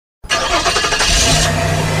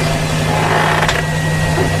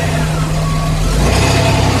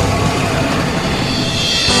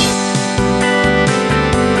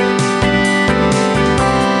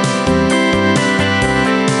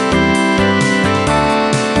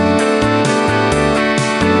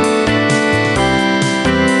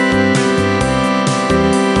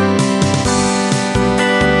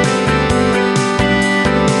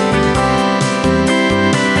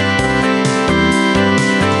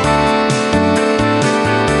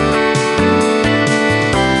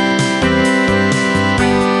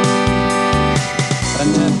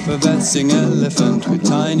dancing elephant with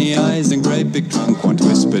tiny eyes and great big trunk once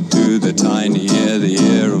whispered to the tiny ear, the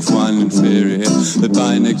ear of one inferior, that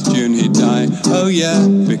by next June he'd die. Oh yeah,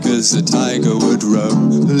 because the tiger would roam.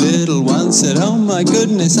 The little one said, oh my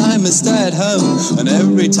goodness, I must stay at home. And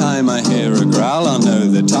every time I hear a growl, I'll know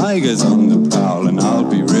the tiger's on the prowl, and I'll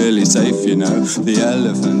be really safe, you know. The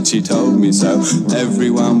elephant, she told me so.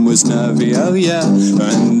 Everyone was nervy, oh yeah,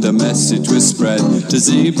 and a message was spread to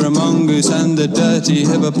zebra, mongoose, and the dirty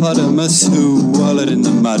hippopotamus, who wallowed in the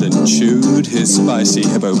mud and chewed his spicy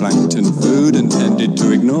hippoplankton food and tended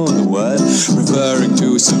to ignore the word, referring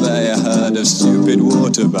to survey a herd of stupid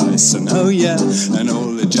water bison. Oh yeah, and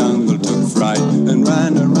all the jungle took fright and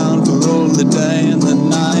ran around for all the day and the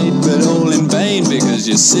night, but all in vain, because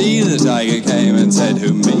you see the tiger came and said,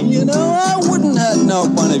 who, me? You know, I wouldn't hurt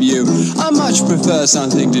not one of you. I much prefer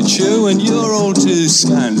something to chew, and you're all too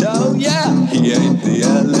scanned. Oh yeah, he ate the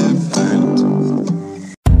elephant.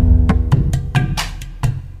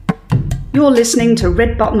 You're listening to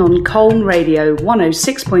Red Button on Colne Radio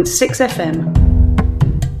 106.6 FM.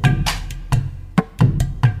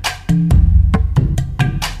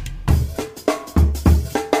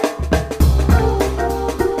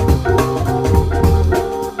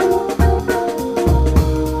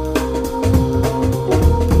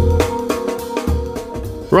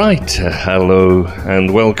 Right, hello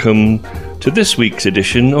and welcome to this week's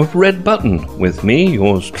edition of Red Button with me,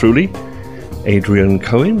 yours truly, Adrian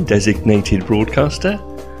Cohen, designated broadcaster,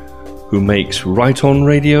 who makes right on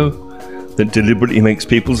radio that deliberately makes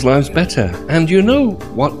people's lives better. And you know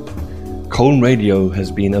what Colne Radio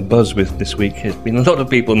has been abuzz with this week? There's been a lot of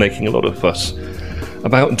people making a lot of fuss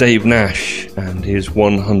about Dave Nash and his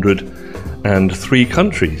 103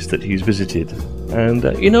 countries that he's visited. And,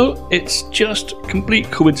 it's just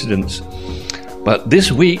complete coincidence. But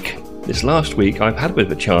this last week, I've had a bit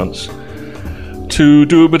of a chance to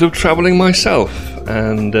do a bit of travelling myself.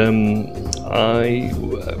 And I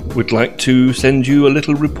would like to send you a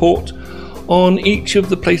little report on each of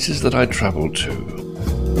the places that I travelled to.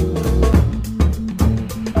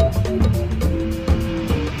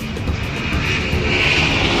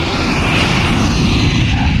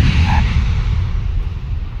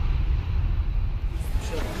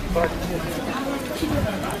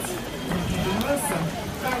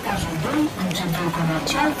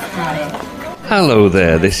 Hello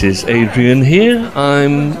there, this is Adrian here.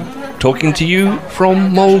 I'm talking to you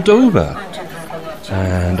from Moldova,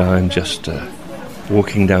 and I'm just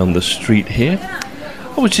walking down the street here.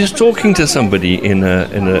 I was just talking to somebody in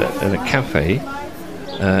a cafe.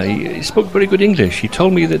 He spoke very good English. He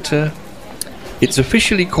told me that it's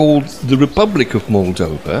officially called the Republic of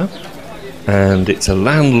Moldova, and it's a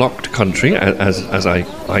landlocked country, as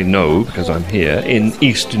I know because I'm here, in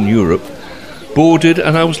Eastern Europe, bordered,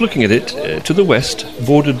 and I was looking at it to the west,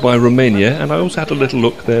 bordered by Romania, and I also had a little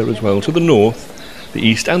look there as well, to the north, the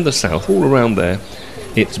east and the south, all around there.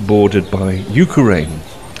 It's bordered by Ukraine,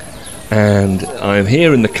 and I'm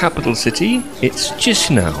here in the capital city. It's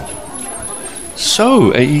Chisinau.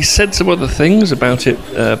 So he said some other things about it,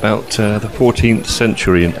 about the 14th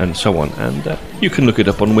century and so on, and you can look it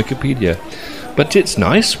up on Wikipedia. But it's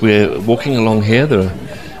nice. We're walking along here. There are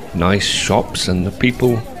nice shops, and the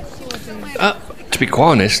people, to be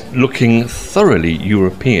quite honest, looking thoroughly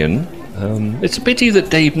European. It's a pity that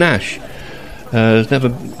Dave Nash has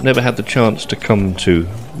never had the chance to come to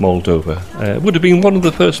Moldova. It would have been one of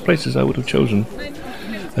the first places I would have chosen.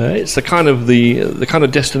 It's the kind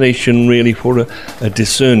of destination really for a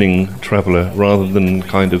discerning traveller, rather than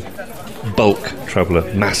kind of bulk traveller,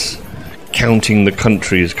 mass counting the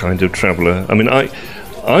countries kind of traveller. I mean,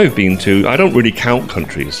 I've been to, I don't really count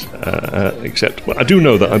countries, except, well, I do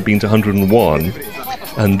know that I've been to 101,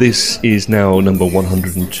 and this is now number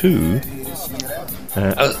 102.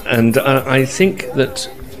 And I think that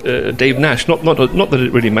Dave Nash, not that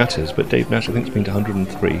it really matters, but Dave Nash I think has been to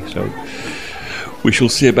 103, so we shall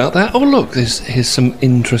see about that. Oh look, here's some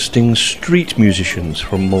interesting street musicians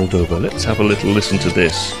from Moldova. Let's have a little listen to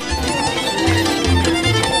this.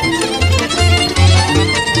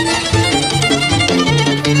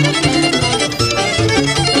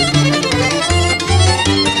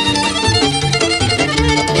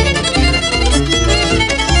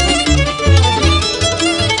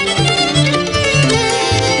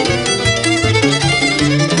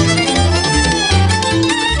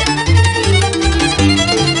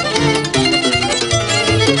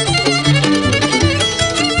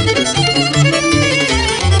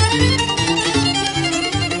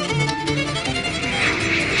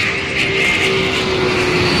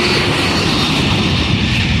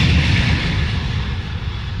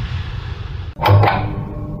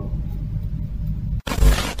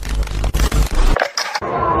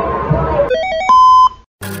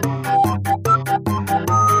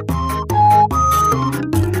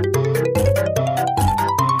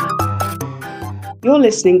 You're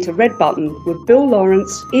listening to Red Button with Bill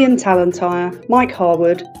Lawrence, Ian Tallentire, Mike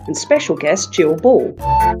Harwood and special guest Jill Ball.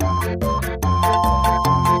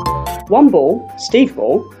 One ball, Steve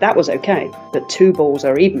Ball, that was okay, but two balls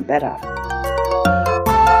are even better.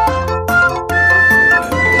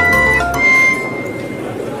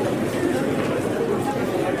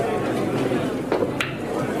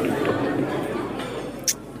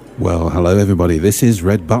 Well, hello everybody. This is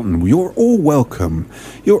Red Button. You're all welcome.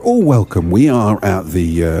 You're all welcome. We are at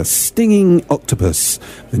the Stinging Octopus,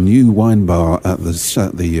 the new wine bar at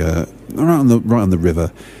the right on the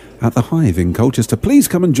river, at the Hive in Colchester. Please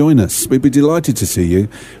come and join us. We'd be delighted to see you.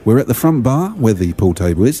 We're at the front bar where the pool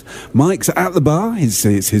table is. Mike's at the bar. It's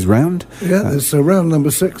his round. Yeah, it's round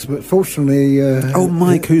number 6, but fortunately...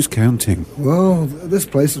 Mike, who's counting? Well, this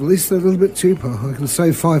place, at least they're a little bit cheaper. I can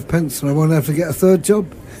save 5 pence and I won't have to get a third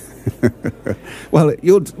job. Well,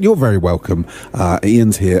 you're very welcome.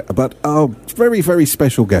 Ian's here, but our very, very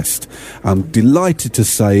special guest. I'm delighted to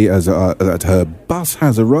say that her bus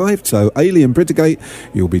has arrived. So, Alien Brittigate,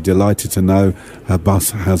 you'll be delighted to know her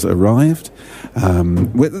bus has arrived.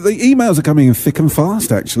 The emails are coming in thick and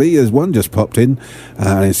fast, actually. There's one just popped in,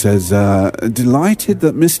 and it says, delighted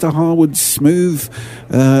that Mr. Harwood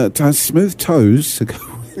has smooth toes to go.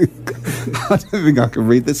 I don't think I can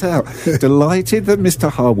read this out. Delighted that Mr.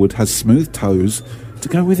 Harwood has smooth toes to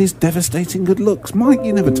go with his devastating good looks. Mike,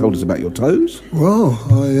 you never told us about your toes. Well,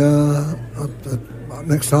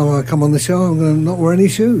 next time I come on the show, I'm going to not wear any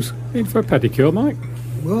shoes. In for a pedicure, Mike?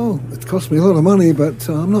 Well, it cost me a lot of money, but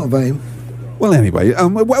I'm not vain. Well, anyway,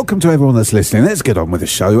 welcome to everyone that's listening. Let's get on with the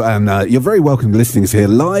show, and you're very welcome to listening to us here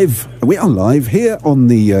live. We are live here on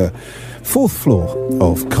the 4th floor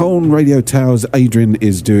of Colne Radio Towers. Adrian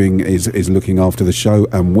is looking after the show,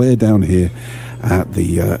 and we're down here at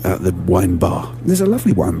the wine bar. There's a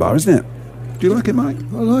lovely wine bar, isn't it? Do you like it, Mike?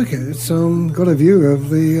 I like it. It's got a view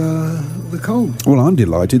of the Colne. Well, I'm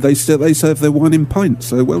delighted. They serve their wine in pints,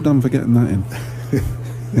 so well done for getting that in.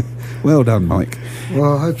 Well done, Mike.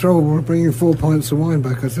 Well, I had trouble bringing 4 pints of wine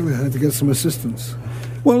back. I think I had to get some assistance.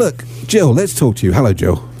 Well, look, Jill, let's talk to you. Hello,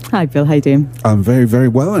 Jill. Hi, Bill. How you doing? I'm very, very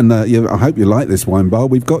well, and I hope you like this wine bar.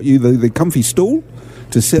 We've got you the comfy stool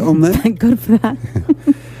to sit on there. Thank God for that.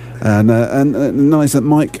 and nice that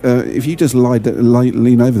Mike, if you just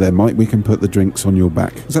lean over there, Mike, we can put the drinks on your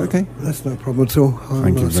back. Is that okay? That's no problem at all. I'll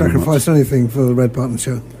Thank you very sacrifice much. anything for the Red Button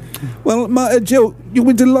show. Well, Jill,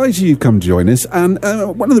 we're delighted you've come join us, and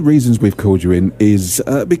one of the reasons we've called you in is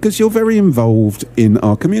because you're very involved in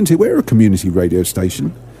our community. We're a community radio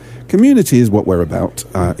station. Community is what we're about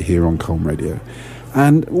here on Colne Radio.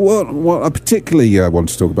 And what I particularly want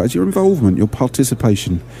to talk about is your involvement, your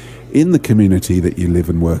participation in the community that you live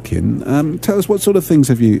and work in. Tell us, what sort of things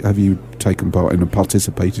have you taken part in and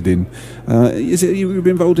participated in? Is it you've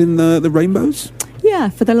been involved in the Rainbows? Yeah,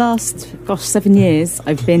 for the last, 7 years,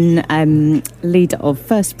 I've been leader of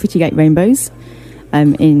First Prettygate Rainbows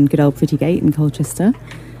in good old Prettygate in Colchester.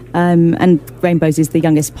 And Rainbows is the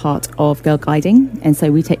youngest part of girl guiding, and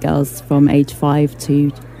so we take girls from age 5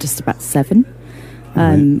 to just about 7.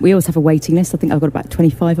 We always have a waiting list. I think I've got about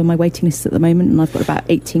 25 on my waiting list at the moment, and I've got about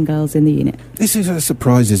 18 girls in the unit. This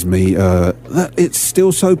surprises me that it's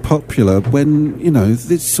still so popular when,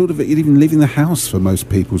 this sort of, even leaving the house for most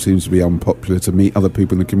people seems to be unpopular to meet other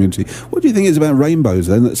people in the community. What do you think it is about Rainbows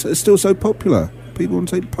then that's still so popular? People want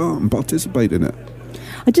to take part and participate in it.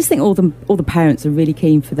 I just think all the parents are really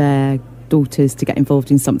keen for their daughters to get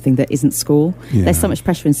involved in something that isn't school. Yeah. There's so much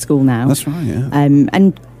pressure in school now. That's right, yeah.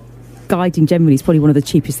 And guiding generally is probably one of the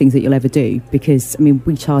cheapest things that you'll ever do, because,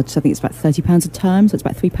 we charge, I think it's about £30 a term, so it's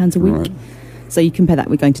about £3 a week. Right. So you compare that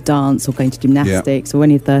with going to dance or going to gymnastics or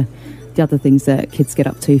any of the other things that kids get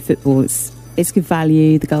up to, football. It's good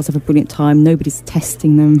value. The girls have a brilliant time. Nobody's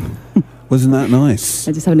testing them. Wasn't that nice?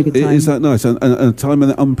 They're just having a good time. Is that nice? And a time when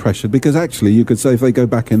they're unpressured, because actually you could say if they go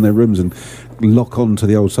back in their rooms and lock on to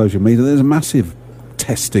the old social media, there's a massive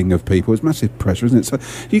testing of people. It's massive pressure, isn't it? So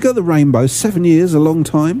you got the Rainbow, 7 years, a long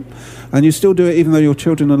time, and you still do it even though your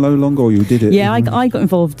children are no longer, or you did it? Yeah, I got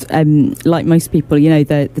involved like most people.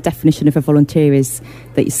 The definition of a volunteer is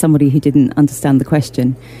that you're somebody who didn't understand the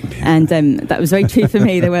question. Yeah. And that was very true for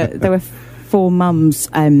me. There were 4 mums.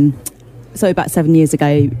 So about 7 years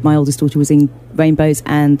ago, my oldest daughter was in Rainbows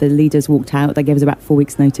and the leaders walked out. They gave us about 4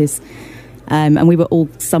 weeks' notice. And we were all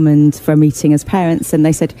summoned for a meeting as parents, and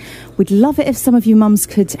they said, we'd love it if some of you mums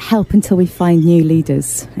could help until we find new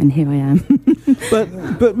leaders. And here I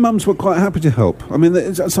am. But mums were quite happy to help.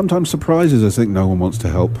 It sometimes surprises us, think no one wants to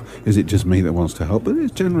help. Is it just me that wants to help? But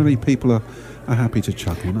it's generally people are happy to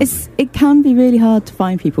chuck in. It can be really hard to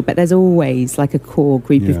find people, but there's always like a core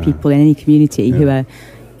group of people in any community who are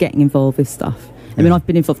getting involved with stuff. I mean, I've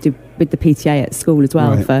been involved with the PTA at school as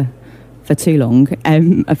well for too long,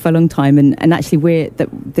 for a long time, and actually we're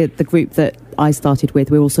the group that I started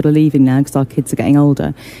with, we're all sort of leaving now because our kids are getting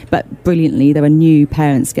older, but brilliantly there are new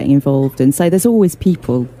parents getting involved, and so there's always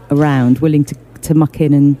people around willing to muck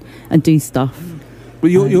in and do stuff. Well,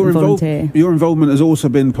 your involvement has also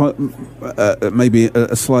been maybe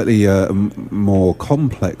a slightly more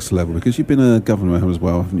complex level, because you've been a governor as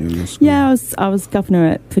well, haven't you? Yeah, I was governor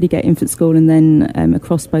at Priddigate Infant School, and then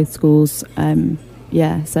across both schools.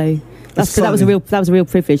 So that was a real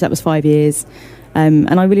privilege. That was 5 years, and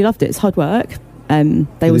I really loved it. It's hard work.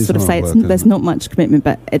 They always sort of say there's not much commitment,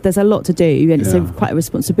 but there's a lot to do, and it's quite a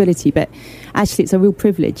responsibility. But actually, it's a real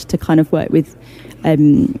privilege to kind of work with.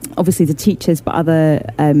 Obviously the teachers, but other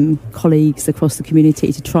colleagues across the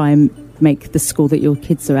community, to try and make the school that your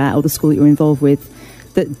kids are at, or the school that you're involved with,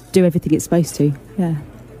 that do everything it's supposed to. Yeah.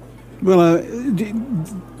 Well,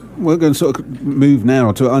 we're going to sort of move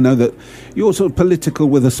now to, I know that you're sort of political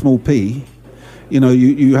with a small p. You know,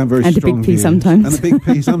 you have very and strong a big P views. sometimes. And a big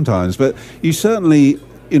P sometimes. But you certainly,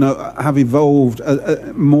 have evolved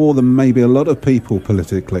more than maybe a lot of people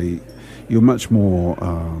politically. You're much more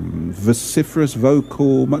vociferous,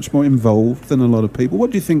 vocal, much more involved than a lot of people.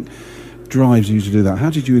 What do you think drives you to do that? How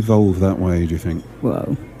did you evolve that way, do you think?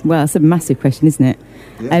 Well, that's a massive question, isn't it?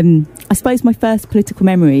 Yeah. I suppose my first political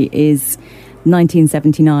memory is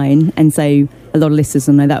 1979, and so a lot of listeners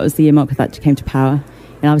will know that was the year Margaret Thatcher came to power.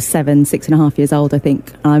 And I was 6.5 years old, I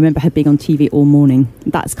think. And I remember her being on TV all morning.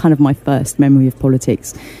 That's kind of my first memory of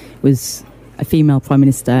politics, was a female Prime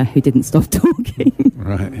Minister who didn't stop talking.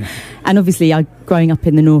 Right. Yeah. And obviously, growing up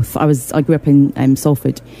in the north, I grew up in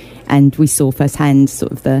Salford, and we saw firsthand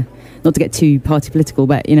sort of not to get too party political,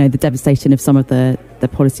 but the devastation of some of the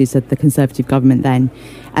policies of the Conservative government then.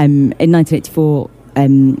 In 1984,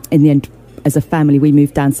 in the end, as a family, we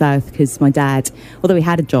moved down south because my dad, although he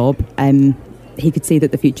had a job, he could see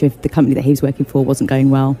that the future of the company that he was working for wasn't going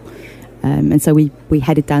well, and so we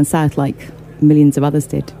headed down south like millions of others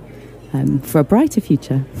did, for a brighter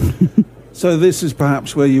future. So this is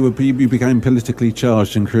perhaps where you became politically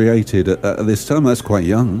charged and created at this time. That's quite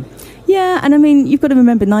young. Yeah, and I mean, you've got to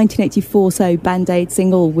remember 1984. So Band Aid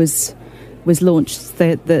single was launched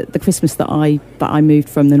the Christmas that I moved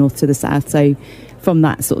from the north to the south. So from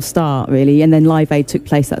that sort of start, really, and then Live Aid took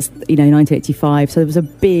place. That's 1985. So there was a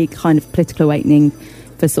big kind of political awakening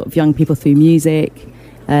for sort of young people through music.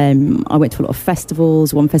 I went to a lot of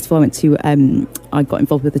festivals. One festival I went to, I got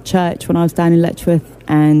involved with the church when I was down in Letchworth,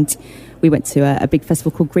 and we went to a big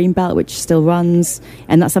festival called Greenbelt, which still runs,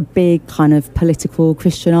 and that's a big kind of political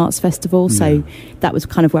Christian arts festival. Yeah. So that was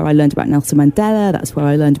kind of where I learned about Nelson Mandela. That's where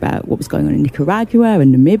I learned about what was going on in Nicaragua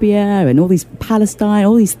and Namibia and all these Palestine,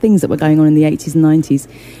 all these things that were going on in the 80s and 90s.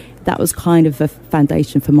 That was kind of a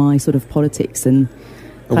foundation for my sort of politics and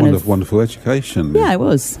wonderful education. Yeah, it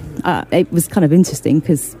was. It was kind of interesting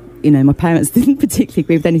because, my parents didn't particularly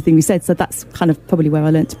agree with anything we said, so that's kind of probably where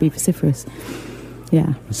I learned to be vociferous.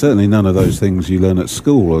 Yeah. Certainly none of those things you learn at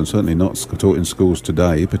school, and certainly not taught in schools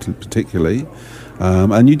today, particularly.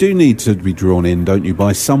 And you do need to be drawn in, don't you,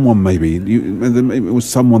 by someone maybe. It was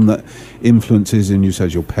someone that influences, and you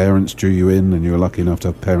said your parents drew you in, and you were lucky enough to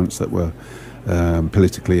have parents that were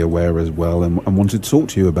politically aware as well and wanted to talk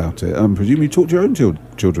to you about it. I presume you talk to your own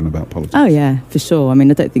children about politics. Oh, yeah, for sure. I mean,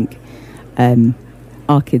 I don't think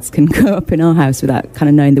our kids can grow up in our house without kind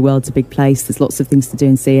of knowing the world's a big place. There's lots of things to do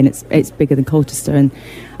and see, and it's bigger than Colchester. And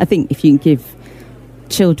I think if you can give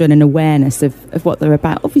children an awareness of what they're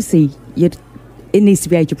about, obviously it needs to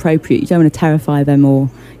be age appropriate. You don't want to terrify them or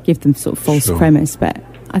give them sort of false premise. But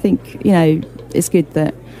I think, it's good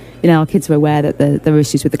that, our kids are aware that there are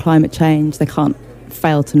issues with the climate change. They can't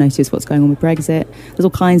fail to notice what's going on with Brexit. There's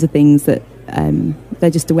all kinds of things that they're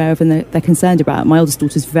just aware of and they're concerned about. My oldest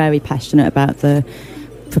daughter's very passionate about the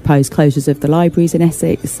proposed closures of the libraries in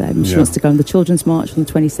Essex. She wants to go on the Children's March on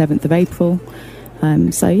the 27th of April.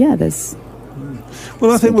 There's...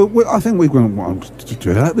 Well, I think we're going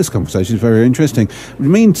to have this conversation. It's very interesting. In the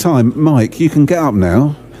meantime, Mike, you can get up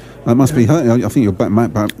now. That must be hurting. I think you're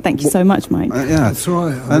back. Thank you so much, Mike. Yeah, that's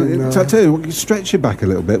right. I tell you, stretch your back a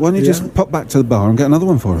little bit. Why don't you just pop back to the bar and get another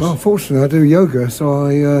one for us? Well, fortunately, I do yoga, so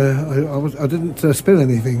I didn't spill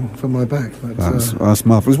anything from my back. But, that's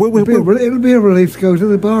marvellous. It'll be a relief to go to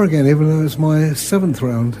the bar again, even though it's my 7th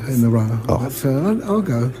round in the row. Oh. But I'll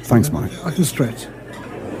go. Thanks, Mike. I can stretch.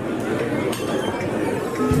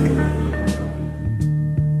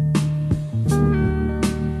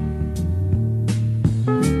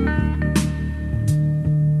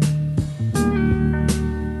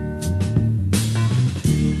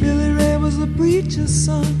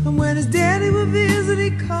 Son, and when his daddy would visit,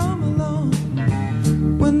 he'd come along.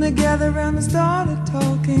 they gathered round and started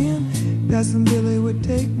talking. Cousin Billy would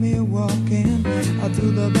take me walking. Out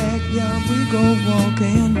through the backyard we go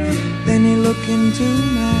walking. Then he looked into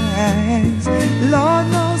my eyes. Lord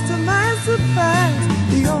knows to my surprise,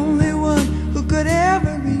 the only one who could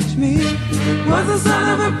ever reach me was the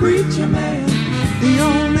son of a preacher man. The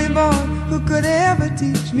only boy who could ever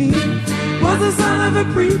teach me was the son of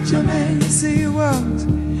a preacher man. Yes, he was.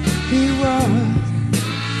 He was.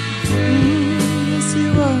 Yes, he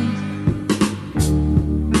was.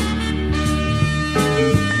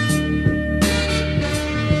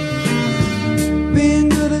 Being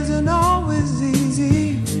good isn't always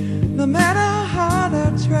easy, no matter how hard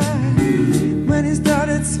I try. When he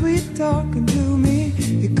started sweet talking to me,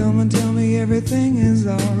 he'd come and tell me everything is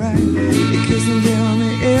alright. He'd kiss and tell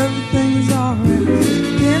me everything's alright.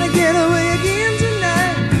 Can I get away again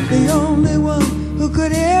tonight? The only one who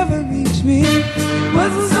could ever reach me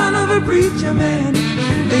was the son of a preacher man.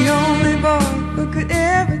 The only boy who could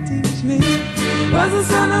ever teach me was the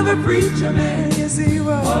son of a preacher man. Yes, he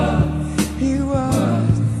was. He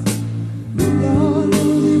was. Lord,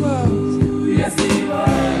 he was. Yes, he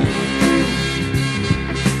was.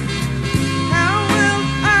 How will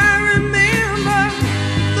I remember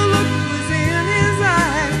the look was in his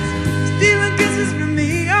eyes, stealing kisses from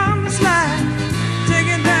me on the slide,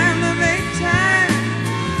 taking time to make time,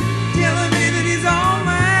 telling me that he's all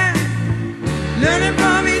mine, learning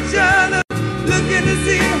from each other, looking to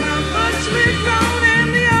see how much we've grown, and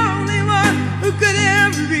the only one who could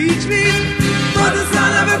ever reach me was the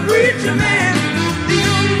son of a preacher man. The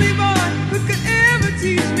only boy who could ever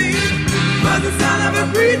teach me was the son of a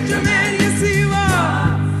preacher man. Yes, he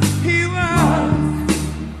was. He was.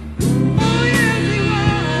 Oh, yes, he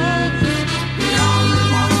was. The only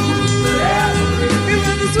one who could ever reach me. He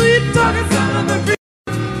was the sweet talking son of a preacher,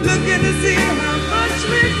 looking to see how much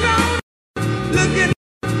we've grown, looking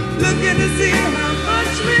to see how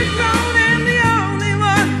much we've grown, and the only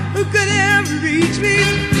one who could ever reach me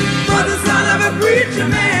was the son of a preacher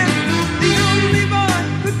man. The only boy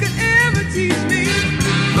who could ever teach me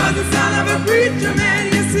was the son of a preacher man.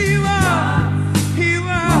 Yes, he was. He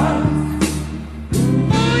was.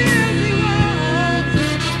 Oh, yes, he was.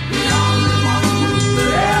 The only one who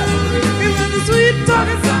could ever reach me. He was the sweet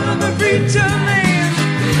talking son of a preacher man.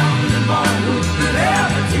 The only boy who could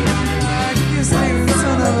ever teach me. I guess he was the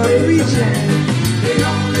son of a preacher. The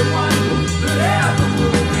only one who could ever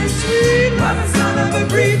move me sweet was the son of a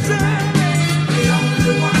preacher. The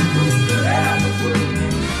only one who could ever move me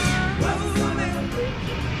was the son of a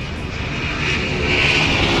preacher.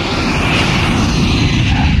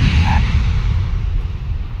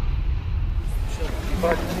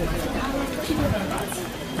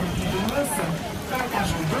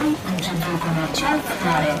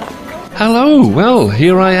 Hello, well,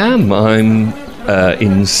 here I am. I'm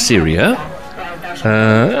in Syria.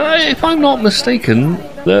 If I'm not mistaken,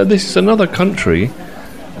 this is another country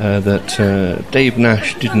that Dave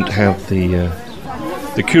Nash didn't have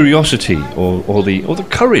the curiosity or the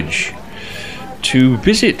courage to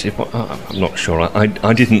visit. I'm not sure.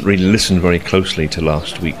 I didn't really listen very closely to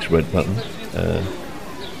last week's Red Button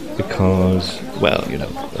because, well, you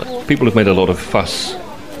know, people have made a lot of fuss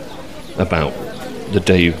about the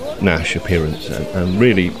Dave Nash appearance and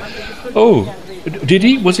really, oh, did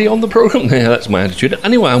he? Was he on the programme? Yeah, that's my attitude.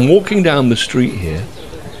 Anyway, I'm walking down the street here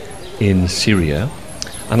in Syria,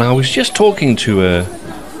 and I was just talking to a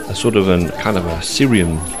sort of kind of a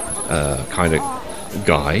Syrian kind of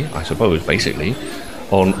guy, I suppose, basically,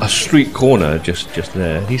 on a street corner just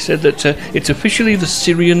there. He said that it's officially the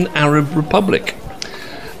Syrian Arab Republic,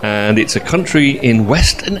 and it's a country in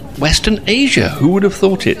Western Asia. Who would have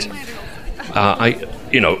thought it?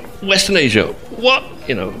 Western Asia. What?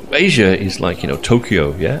 You know, Asia is like, you know,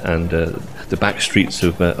 Tokyo, yeah, and the back streets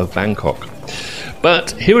of Bangkok.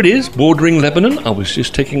 But here it is, bordering Lebanon. I was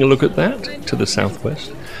just taking a look at that to the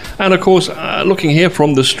southwest. And of course, looking here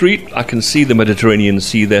from the street, I can see the Mediterranean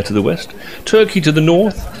Sea there to the west, Turkey to the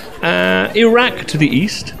north, Iraq to the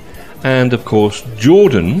east, and of course,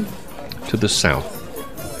 Jordan to the south.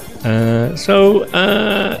 So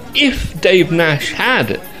if Dave Nash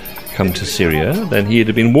had come to Syria, then he'd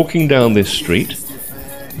have been walking down this street.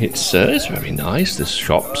 It's very nice. There's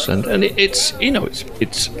shops, and it's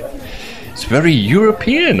very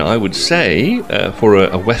European, I would say, for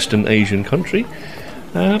a Western Asian country.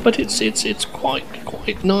 But it's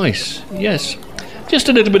quite nice. Yes, just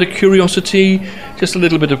a little bit of curiosity, just a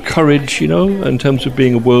little bit of courage, you know, in terms of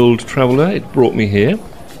being a world traveller. It brought me here.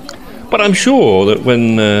 But I'm sure that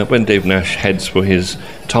when Dave Nash heads for his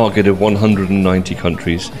target of 190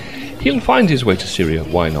 countries, he'll find his way to Syria,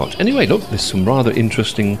 why not? Anyway, look, there's some rather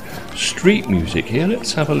interesting street music here.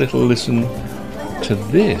 Let's have a little listen to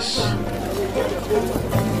this.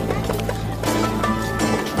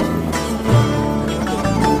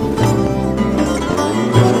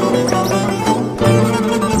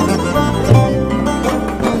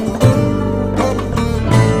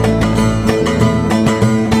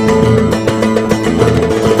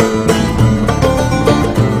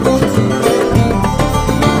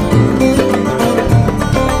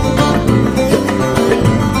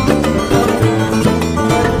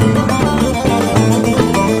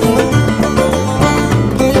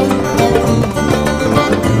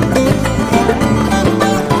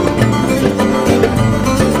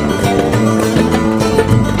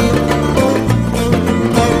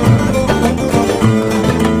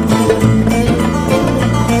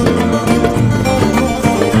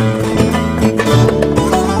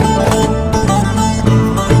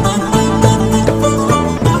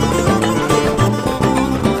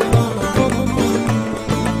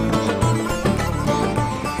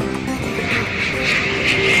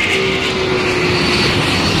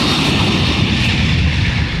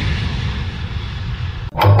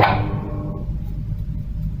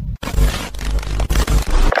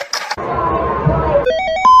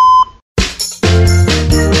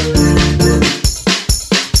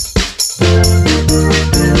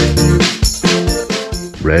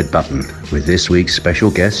 Red Button, with this week's special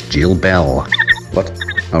guest, Jill Bell. What?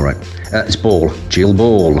 All right. It's Ball. Jill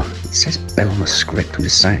Ball. It says Bell on the script, I'm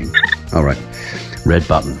just saying. All right. Red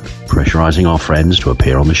Button, pressurising our friends to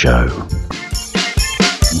appear on the show.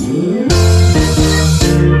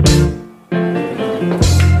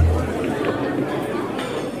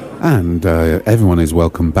 And everyone is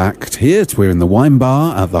welcome back here. We're in the Wine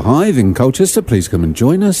Bar at the Hive in Colchester. Please come and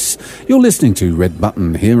join us. You're listening to Red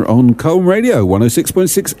Button here on Colne Radio,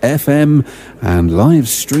 106.6 FM and live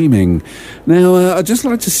streaming. Now, I'd just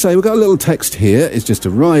like to say, we've got a little text here. It's just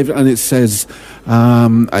arrived and it says,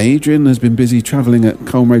 Adrian has been busy travelling at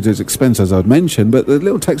Colne Radio's expense, as I'd mentioned, but the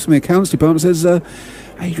little text from the accounts department says,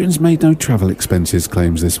 Adrian's made no travel expenses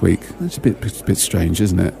claims this week. That's a bit strange,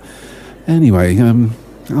 isn't it? Anyway,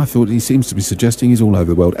 I thought he seems to be suggesting he's all over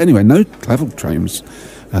the world. Anyway, no travel claims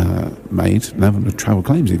made. No travel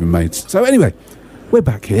claims even made. So anyway, we're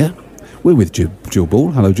back here. We're with Jill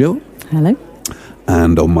Ball. Hello, Jill. Hello.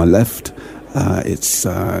 And on my left, it's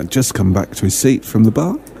just come back to his seat from the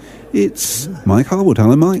bar. It's Mike Harwood.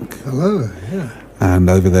 Hello, Mike. Hello, yeah. And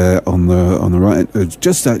over there on the right,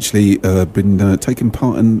 just actually been taking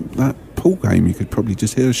part in that pool game. You could probably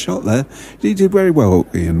just hear a shot there. You did very well,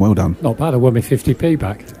 Ian. Well done. Not bad. I won me 50p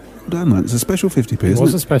back. Well done, man. It's a special 50p, isn't it? It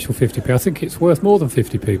was a special 50p. I think it's worth more than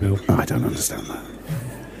 50p, Bill. Oh, I don't understand that.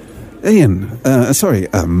 Ian,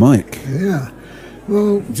 Mike. Yeah.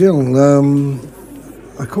 Well, Jill,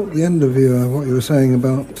 I caught the end of what you were saying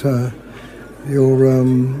about your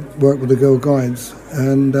work with the Girl Guides,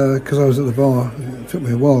 and because I was at the bar, it took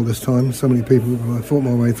me a while this time. So many people, I fought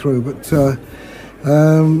my way through. But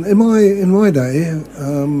in my day,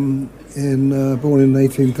 born in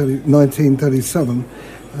 1937,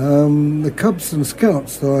 the Cubs and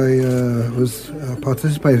Scouts that I was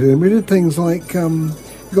participating in, we did things like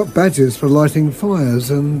we got badges for lighting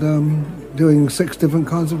fires and doing 6 different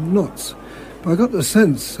kinds of knots. But I got the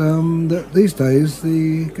sense that these days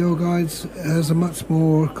the Girl Guides has a much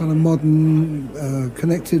more kind of modern,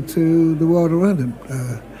 connected to the world around it,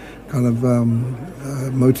 kind of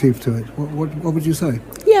motif to it. What would you say?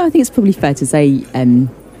 Yeah, I think it's probably fair to say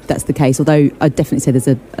that's the case. Although I'd definitely say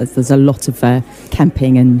there's a lot of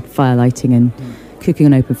camping and fire lighting and cooking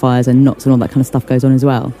on open fires and knots and all that kind of stuff goes on as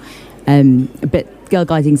well. But Girl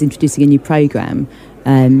Guiding is introducing a new programme.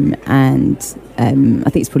 And I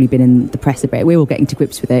think it's probably been in the press a bit. We're all getting to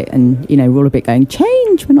grips with it, and we're all a bit going,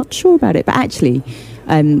 change, we're not sure about it. But actually,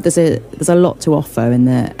 there's a lot to offer, and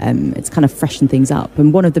it's kind of freshened things up.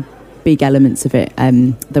 And one of the big elements of it,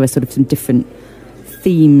 there are sort of some different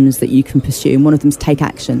themes that you can pursue, and one of them is take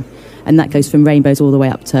action, and that goes from rainbows all the way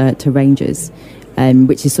up to rangers,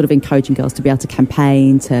 which is sort of encouraging girls to be able to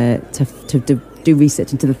campaign, to do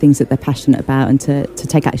research into the things that they're passionate about, and to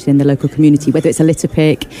take action in the local community, whether it's a litter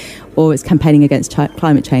pick or it's campaigning against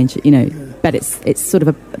climate change, but it's sort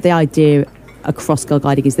of the idea across Girl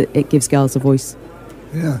Guiding is that it gives girls a voice.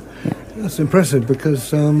 Yeah. That's impressive, because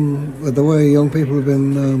the way young people have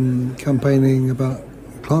been campaigning about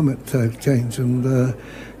climate change and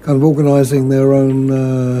kind of organising their own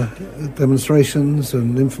demonstrations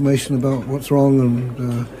and information about what's wrong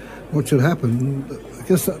and what should happen, I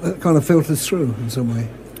guess that kind of filters through in some way.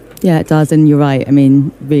 Yeah, it does, and you're right. I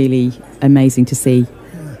mean, really amazing to see.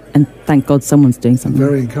 and thank God someone's doing something.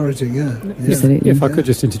 Very encouraging, yeah. Absolutely. If I could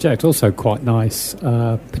just interject, also quite nice,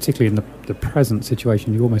 particularly in the present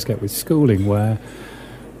situation you almost get with schooling, where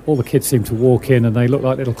all the kids seem to walk in and they look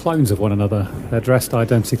like little clones of one another. They're dressed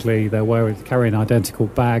identically, they're carrying identical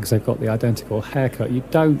bags, they've got the identical haircut. You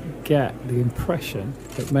don't get the impression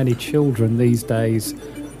that many children these days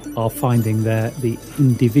are finding the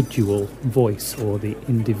individual voice or the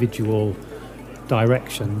individual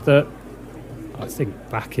direction that I think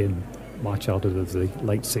back in my childhood of the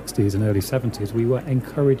late 60s and early 70s, we were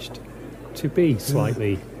encouraged to be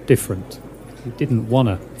slightly different. We didn't want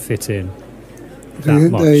to fit in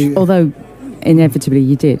that much. Although, inevitably,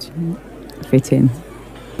 you did fit in,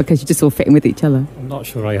 because you just all fit in with each other. I'm not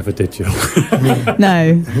sure I ever did, Jill.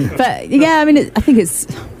 No. But, yeah, I mean, I think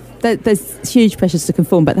there's huge pressures to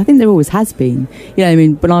conform, but I think there always has been. You know, I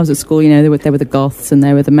mean, when I was at school, you know, there were the goths and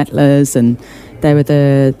there were the metalers and there were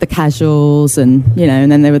the casuals and, you know,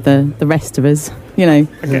 and then there were the rest of us, you know.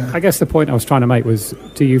 I guess the point I was trying to make was,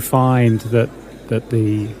 do you find that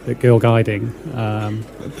the girl guiding, and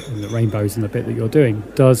the rainbows and the bit that you're doing,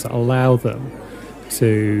 does allow them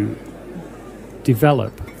to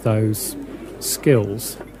develop those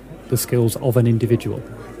skills, the skills of an individual?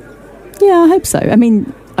 Yeah, I hope so. I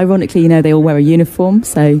mean, ironically, you know, they all wear a uniform,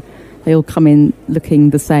 so they all come in looking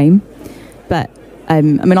the same. But I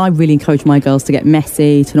mean, I really encourage my girls to get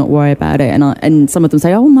messy, to not worry about it. And some of them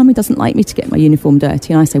say, oh, Mummy doesn't like me to get my uniform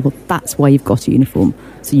dirty. And I say, well, that's why you've got a uniform.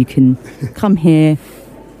 So you can come here,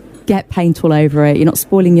 get paint all over it. You're not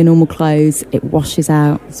spoiling your normal clothes. It washes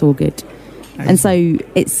out. It's all good. And so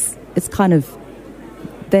it's kind of,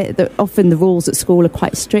 often the rules at school are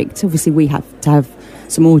quite strict. Obviously, we have to have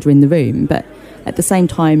some order in the room. But at the same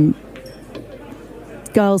time,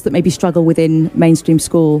 girls that maybe struggle within mainstream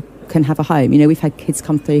school can have a home. You know, we've had kids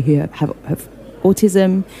come through who have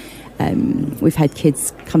autism. We've had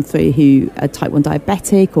kids come through who are type 1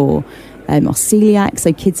 diabetic or celiac,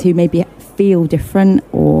 so kids who maybe feel different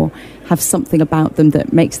or have something about them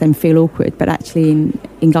that makes them feel awkward, but actually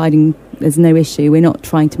in guiding there's no issue. We're not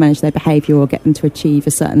trying to manage their behaviour or get them to achieve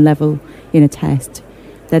a certain level in a test.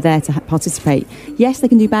 They're there to participate. Yes, they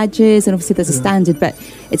can do badges, and obviously there's a standard, but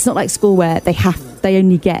it's not like school where they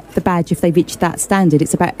only get the badge if they reach that standard.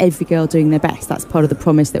 It's about every girl doing their best. That's part of the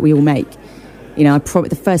promise that we all make. You know,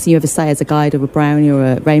 the first thing you ever say as a guide or a brownie or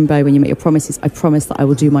a rainbow when you make your promise is, I promise that I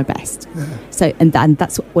will do my best. Yeah. So, and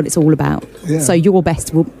that's what it's all about. Yeah. So your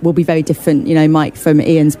best will be very different, you know, Mike, from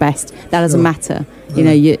Ian's best. That doesn't matter. You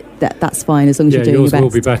know, that's fine as long as you're doing your best. Yours will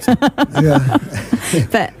be better. Yeah.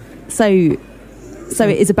 But so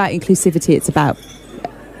it is about inclusivity. It's about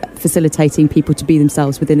facilitating people to be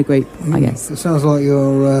themselves within a group, I guess. It sounds like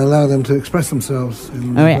you're allowing them to express themselves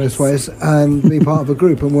in various ways and be part of a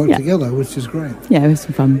group and work together, which is great. Yeah, it was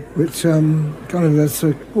some fun. Which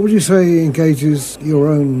what would you say engages your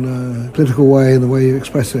own political way and the way you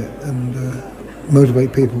express it and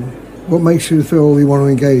motivate people? What makes you feel you want to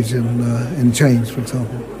engage in change, for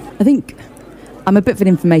example? I think I'm a bit of an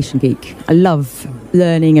information geek. I love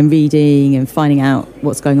learning and reading and finding out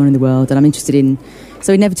what's going on in the world, and I'm interested in.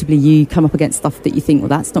 So inevitably you come up against stuff that you think, well,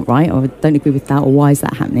 that's not right, or I don't agree with that, or why is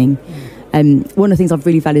that happening? One of the things I've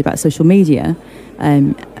really valued about social media,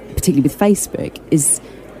 particularly with Facebook, is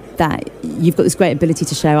that you've got this great ability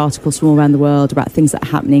to share articles from all around the world about things that are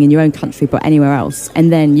happening in your own country but anywhere else,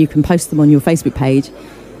 and then you can post them on your Facebook page,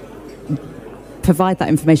 provide that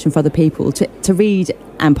information for other people to read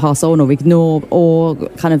and pass on or ignore, or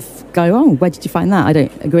kind of go, oh, where did you find that? I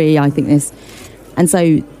don't agree, I think this. And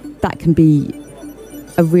so that can be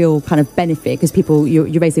a real kind of benefit, because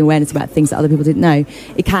you're raising awareness about things that other people didn't know.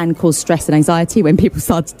 It can cause stress and anxiety when people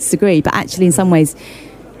start to disagree, but actually in some ways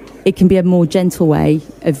it can be a more gentle way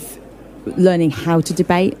of learning how to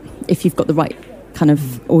debate if you've got the right kind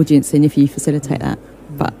of audience and if you facilitate that.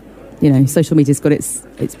 But you know, social media's got its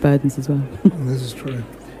burdens as well. This is true.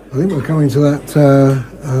 I think we're coming to that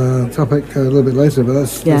topic a little bit later, but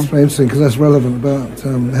that's very interesting because that's relevant about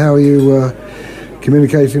how you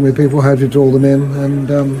communicating with people, how do you draw them in,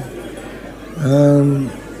 and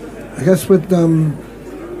I guess with a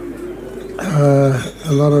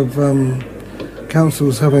lot of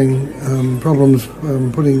councils having problems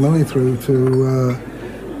putting money through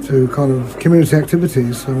to kind of community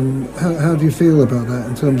activities, how do you feel about that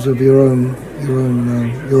in terms of your own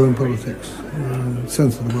politics,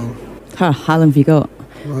 sense of the world? How long have you got?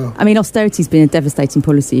 Wow. I mean, austerity's been a devastating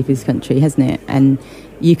policy for this country, hasn't it? And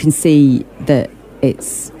you can see that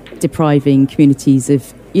it's depriving communities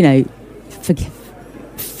of, you know,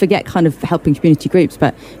 forget kind of helping community groups,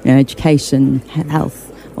 but, you know, education,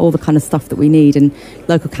 health, all the kind of stuff that we need. And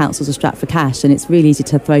local councils are strapped for cash, and it's really easy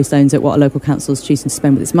to throw stones at what a local council is choosing to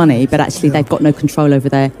spend with its money, but actually they've got no control over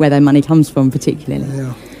where their money comes from, particularly.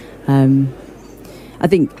 I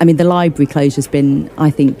think, the library closure's been, I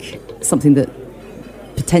think, something that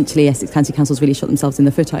potentially Essex County Council's really shot themselves in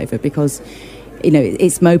the foot over, because,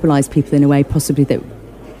 it's mobilised people in a way possibly that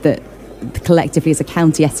collectively as a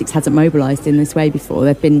county, Essex hasn't mobilised in this way before.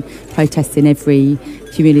 There have been protests in every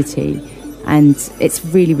community, and it's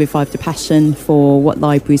really revived a passion for what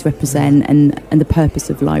libraries represent and the purpose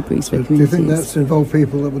of libraries for communities. Do you think that's involved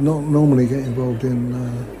people that would not normally get involved in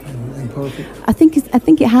politics? I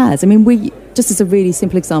think it has. We, just as a really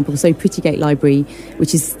simple example, so Prettygate Library,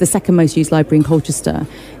 which is the second most used library in Colchester,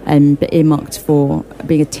 but earmarked for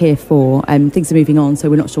being a tier 4. Things are moving on, so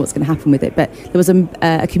we're not sure what's going to happen with it. But there was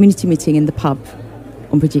a community meeting in the pub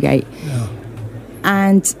on Prettygate,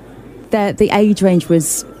 and the age range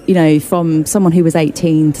was, from someone who was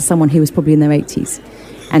 18 to someone who was probably in their 80s,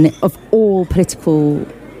 and of all political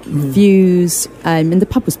views, and the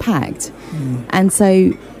pub was packed. And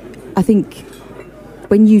so I think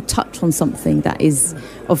when you touch on something that is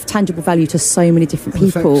of tangible value to so many different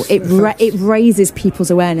people, it raises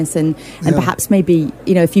people's awareness, and perhaps maybe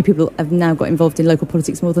a few people have now got involved in local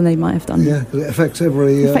politics more than they might have done. Yeah, but it affects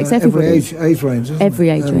every age range, doesn't every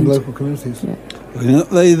it? age and range. Local communities. Yeah.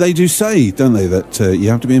 They do say, don't they, that you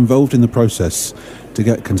have to be involved in the process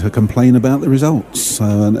to complain about the results. So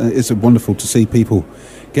and it's wonderful to see people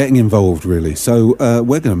getting involved, really. So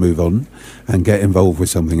we're going to move on and get involved with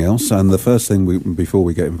something else. And the first thing, before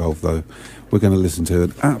we get involved, though, we're going to listen to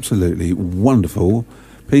an absolutely wonderful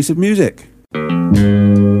piece of music.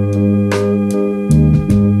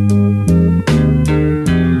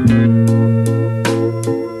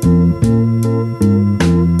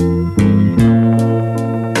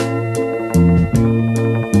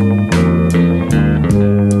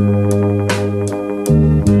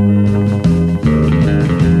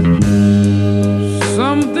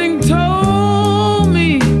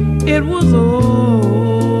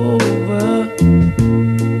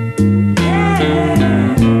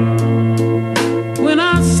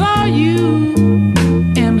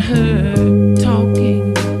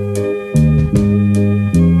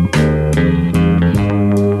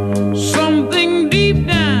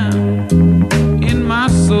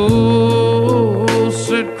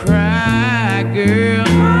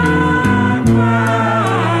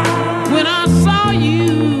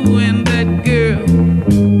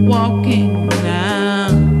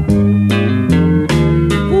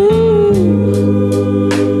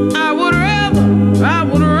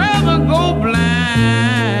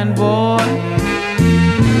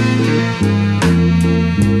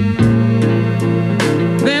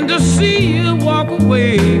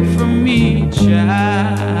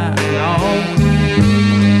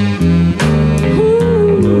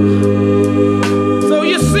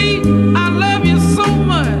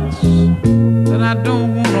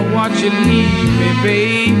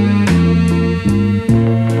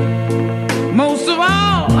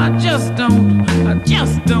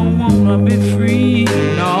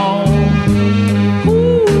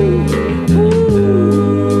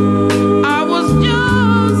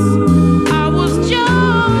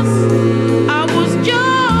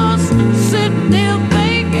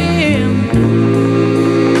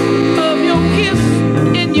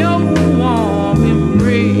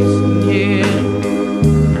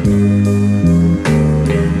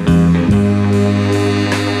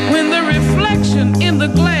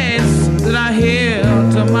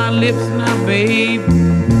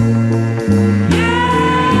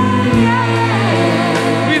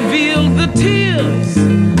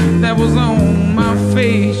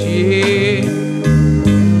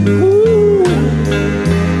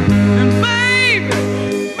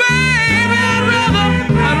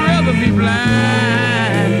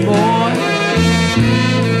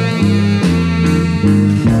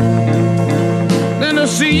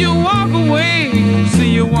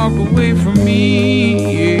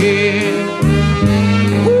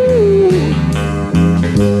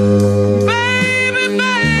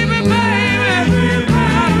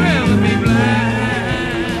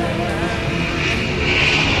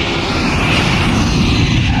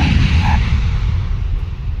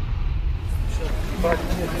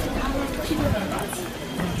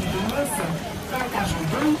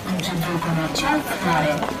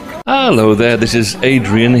 Hello there, this is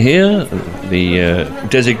Adrian here, the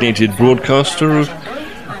designated broadcaster of,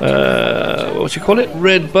 what do you call it,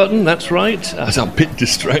 Red Button, that's right. I was a bit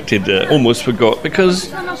distracted, almost forgot,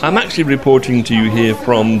 because I'm actually reporting to you here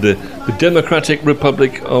from the Democratic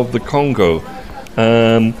Republic of the Congo,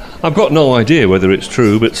 I've got no idea whether it's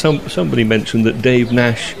true, but somebody mentioned that Dave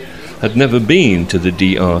Nash had never been to the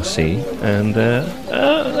DRC, and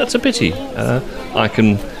that's a pity. I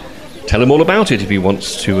can tell him all about it if he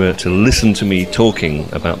wants to listen to me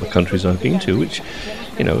talking about the countries I've been to, which,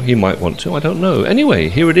 you know, he might want to. I don't know. Anyway,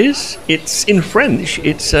 here it is. It's in French.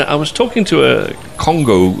 It's I was talking to a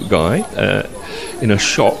Congo guy in a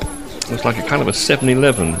shop. It was like a kind of a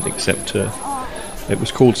 7-Eleven, except it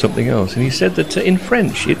was called something else. And he said that in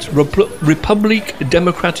French, it's République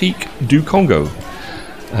Démocratique du Congo,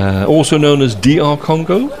 also known as DR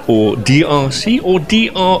Congo, or DRC, or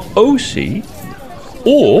DROC,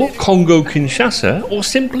 or Congo Kinshasa, or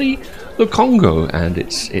simply the Congo. And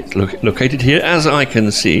it's located here, as I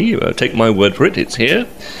can see. Take my word for it, it's here,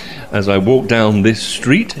 as I walk down this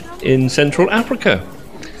street in Central Africa.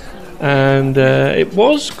 And it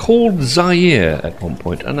was called Zaire at one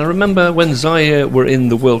point. And I remember when Zaire were in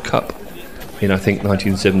the World Cup in, I think,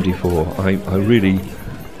 1974, I really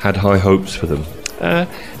had high hopes for them.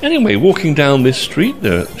 Anyway, walking down this street,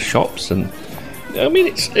 there are shops, and I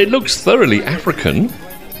mean, it looks thoroughly African.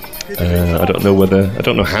 I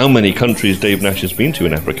don't know how many countries Dave Nash has been to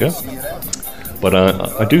in Africa, but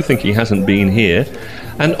I do think he hasn't been here.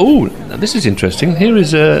 And this is interesting.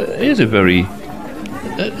 Here's a very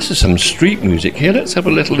this is some street music here. Let's have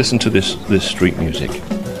a little listen to this street music.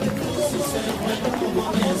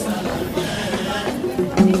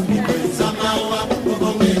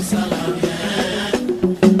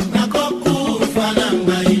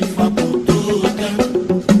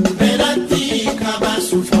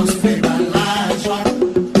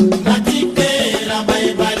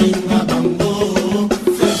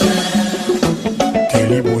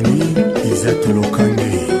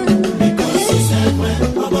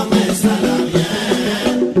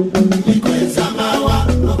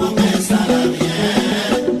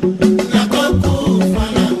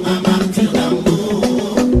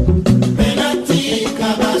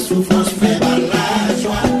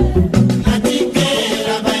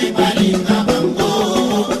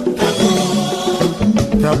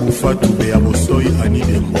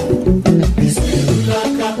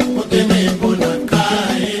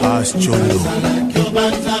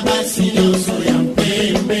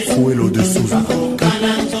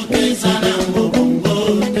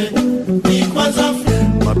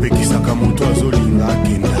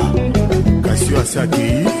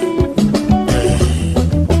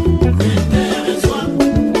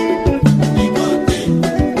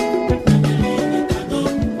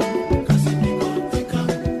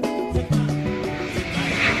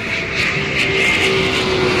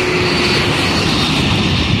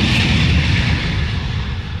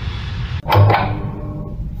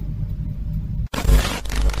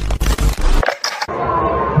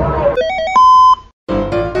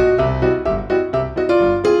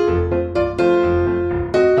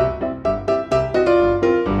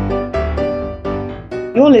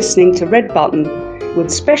 You're listening to Red Button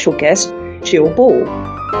with special guest Jill Ball.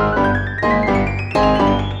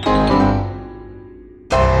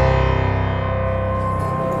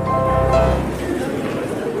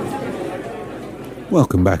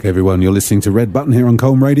 Welcome back, everyone. You're listening to Red Button here on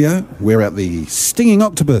Colm Radio. We're at the Stinging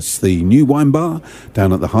Octopus, the new wine bar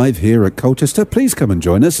down at the Hive here at Colchester. Please come and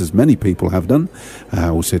join us, as many people have done,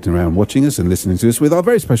 all sitting around watching us and listening to us, with our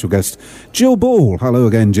very special guest, Jill Ball. Hello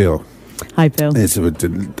again, Jill. Hi, Bill. It's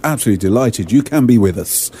absolutely delighted you can be with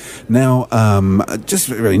us. Now, just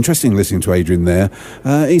very interesting listening to Adrian there.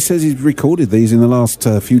 He says he's recorded these in the last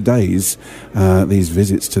few days, these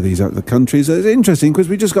visits to these other countries. It's interesting because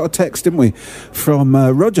we just got a text, didn't we, from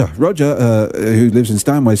Roger. Roger, who lives in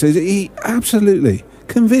Stanway, says he absolutely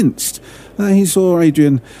convinced that he saw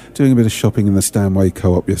Adrian doing a bit of shopping in the Stanway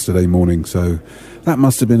Co-op yesterday morning. So that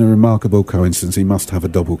must have been a remarkable coincidence. He must have a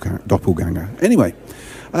doppelganger. Anyway,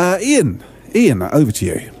 Ian, over to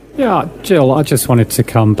you. Yeah, Jill, I just wanted to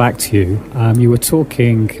come back to you. You were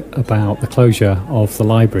talking about the closure of the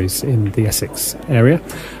libraries in the Essex area.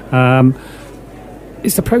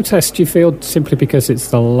 Is the protest, do you feel, simply because it's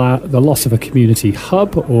the loss of a community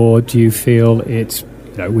hub, or do you feel it's,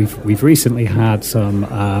 we've recently had some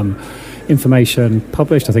information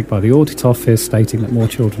published, I think, by the Audit Office stating that more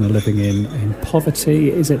children are living in poverty?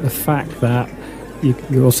 Is it the fact that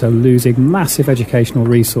you're also losing massive educational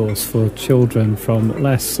resource for children from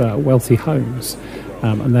less wealthy homes,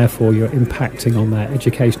 and therefore you're impacting on their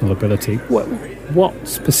educational ability? What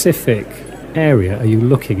specific area are you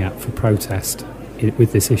looking at for protest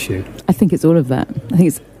with this issue? I think it's all of that. I think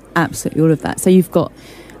it's absolutely all of that. So you've got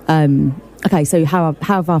Okay, so how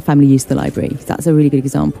have our family used the library? That's a really good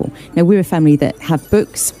example. Now, we're a family that have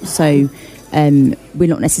books, so we're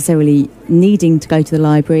not necessarily needing to go to the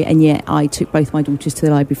library, and yet I took both my daughters to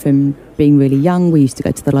the library from being really young. We used to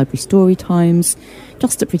go to the library story times,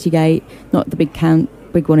 just at Prettygate, not the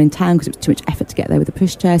big one in town because it was too much effort to get there with a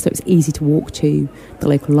pushchair, so it was easy to walk to the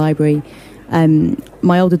local library.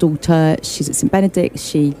 My older daughter, she's at St Benedict's,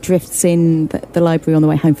 she drifts in the library on the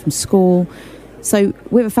way home from school. So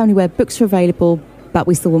we have a family where books are available, but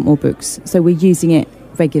we still want more books, so we're using it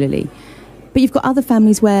regularly. But you've got other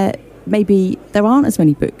families where maybe there aren't as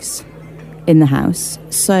many books in the house,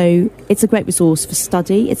 so it's a great resource for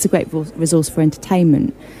study, it's a great resource for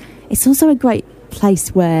entertainment. It's also a great place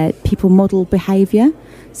where people model behaviour,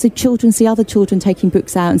 so children see other children taking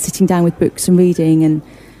books out and sitting down with books and reading, and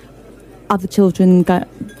other children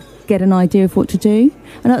get an idea of what to do.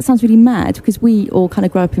 I know that sounds really mad because we all kind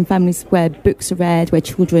of grow up in families where books are read, where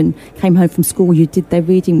children came home from school, you did their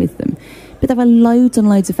reading with them. But there are loads and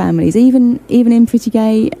loads of families, even in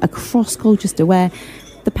Prettygate, across Colchester, where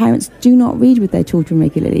the parents do not read with their children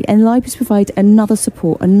regularly. And libraries provide another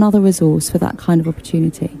support, another resource for that kind of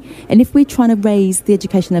opportunity. And if we're trying to raise the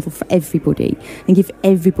education level for everybody and give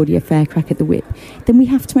everybody a fair crack at the whip, then we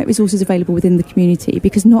have to make resources available within the community,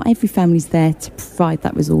 because not every family's there to provide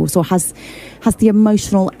that resource or has the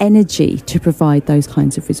emotional energy to provide those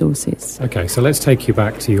kinds of resources. Okay, so let's take you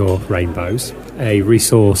back to your rainbows, a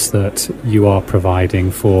resource that you are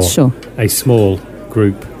providing for a small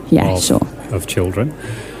group of children.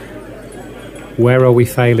 Where are we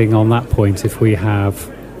failing on that point if we have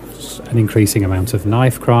an increasing amount of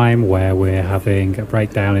knife crime, where we're having a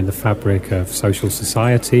breakdown in the fabric of social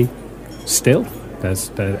society still?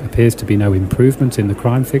 There appears to be no improvement in the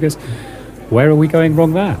crime figures. Where are we going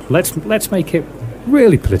wrong there? Let's make it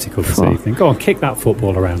really political this evening. Go on, kick that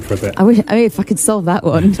football around for a bit. I mean, if I could solve that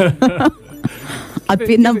one, I'd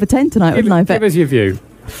be at number 10 tonight, wouldn't I? But give us your view.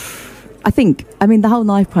 The whole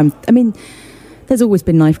knife crime, there's always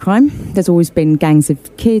been knife crime. There's always been gangs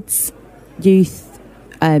of kids, youth,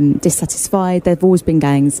 dissatisfied. There've always been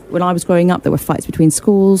gangs. When I was growing up, there were fights between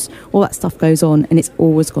schools. All that stuff goes on, and it's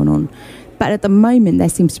always gone on. But at the moment, there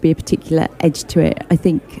seems to be a particular edge to it. I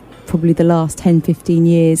think probably the last 10, 15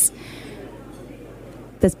 years,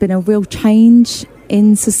 there's been a real change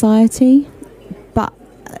in society. But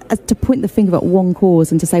to point the finger at one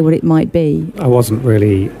cause and to say what it might be, I wasn't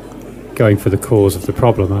really going for the cause of the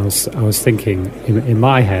problem. I was thinking in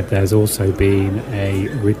my head there's also been a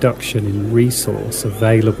reduction in resource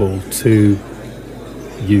available to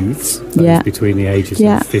youths between the ages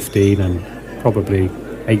of 15 and probably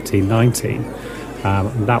 18, 19.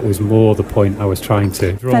 That was more the point I was trying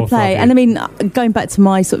to draw. Fair play. And going back to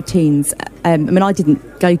my sort of teens, I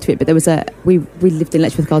didn't go to it, but there was we lived in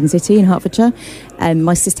Letchworth Garden City in Hertfordshire, and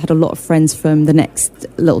my sister had a lot of friends from the next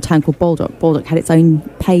little town called Baldock. Baldock had its own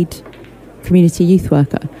paid community youth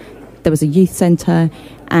worker. There was a youth centre,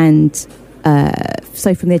 and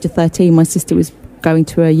so from the age of 13 my sister was going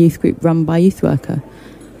to a youth group run by a youth worker.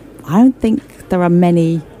 I don't think there are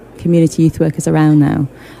many community youth workers around now.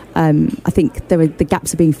 I think the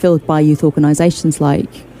gaps are being filled by youth organisations like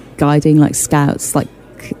Guiding, like Scouts, like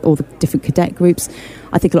all the different cadet groups.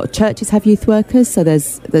 I think a lot of churches have youth workers, so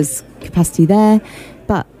there's capacity there,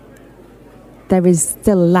 but there is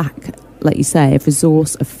still a lack, like you say, of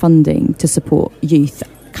resource, of funding to support youth,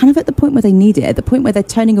 kind of at the point where they need it, at the point where they're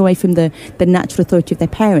turning away from the natural authority of their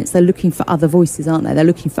parents. They're looking for other voices, aren't they? They're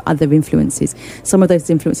looking for other influences. Some of those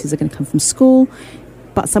influences are going to come from school,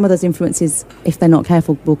 but some of those influences, if they're not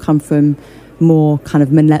careful, will come from more kind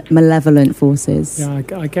of malevolent forces. Yeah,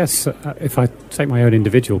 I guess if I take my own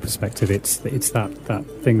individual perspective, it's that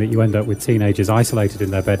thing that you end up with teenagers isolated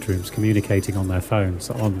in their bedrooms, communicating on their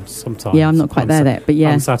phones on sometimes. Yeah, I'm not quite there yet, but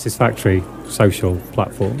yeah, unsatisfactory social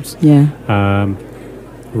platforms. Yeah.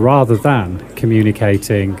 Rather than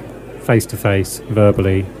communicating face to face,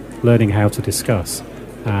 verbally, learning how to discuss,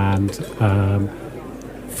 and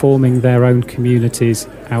forming their own communities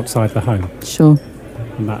outside the home. Sure.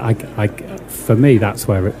 And for me, that's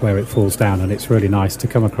where it falls down, and it's really nice to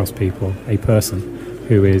come across a person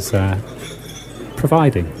who is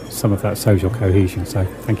providing some of that social cohesion. So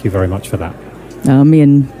thank you very much for that. Me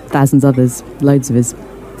and thousands others, loads of us.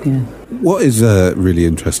 Yeah. What is really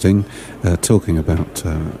interesting, talking about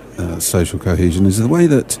social cohesion, is the way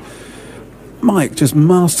that Mike just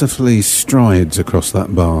masterfully strides across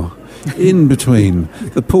that bar, in between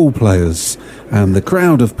the pool players and the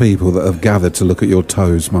crowd of people that have gathered to look at your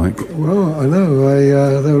toes, Mike. Well, I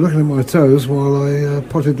know. They were looking at my toes while I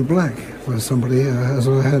potted the black for somebody as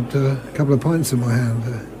I had a couple of pints in my hand.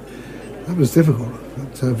 That was difficult,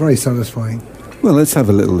 but very satisfying. Well, let's have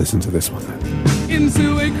a little listen to this one then.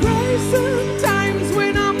 Into a crisis, times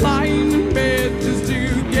when I'm lying in bed just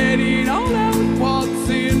to get it all out what's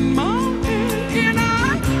in my head. And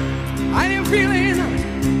I am feeling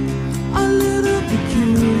a little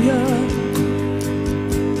peculiar.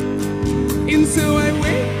 And so I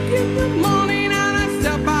wake in the morning and I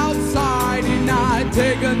step outside and I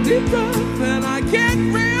take a deep breath and I get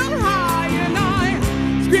real high and I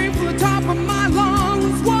scream from the top of my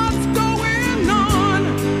lungs, what's going on?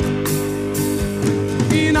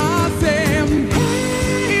 And I say,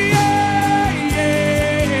 hey, yeah,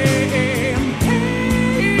 yeah, hey,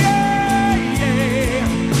 yeah, yeah.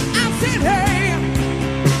 I said, hey,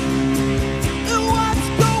 what's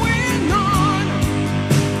going on?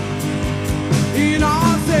 And I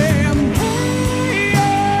say, hey,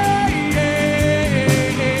 yeah, yeah,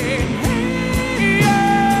 hey,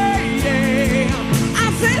 yeah, yeah. I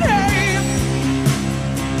said, hey,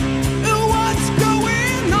 what's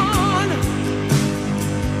going on?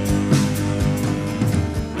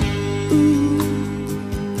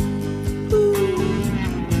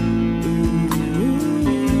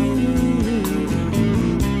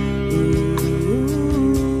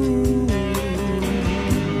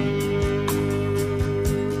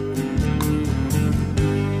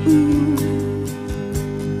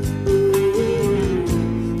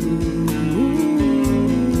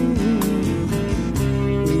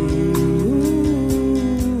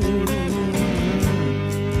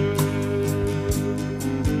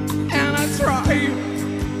 And I try.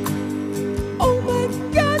 Oh my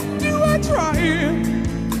God, do I try?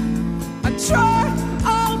 I try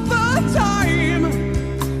all the time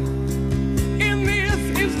in this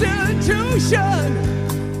institution.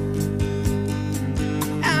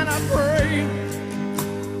 And I pray.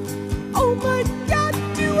 Oh my God,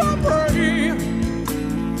 do I pray?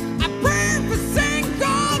 I pray for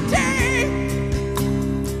single day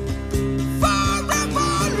for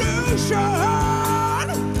revolution.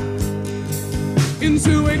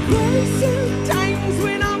 Into a crisis, times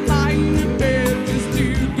when I'm lying in bed just to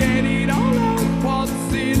get it all out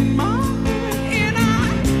what's in my head. And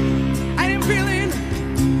I am feeling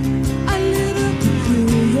a little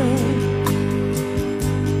peculiar.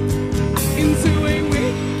 Into a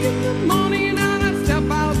wake in the morning and I step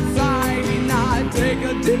outside and I take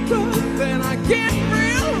a deep breath and I get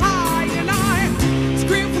real high and I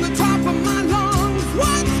scream from the top of my lungs,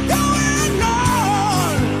 what's going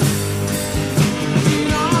on?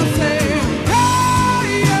 And I say, hey,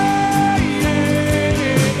 yeah, yeah,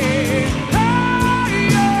 hey,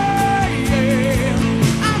 yeah, yeah.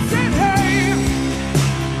 I said, hey,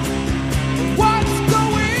 what's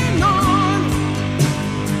going on?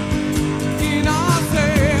 And I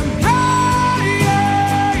say, hey,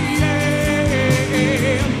 yeah, yeah,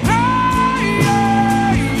 hey,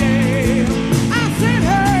 yeah, yeah. I said,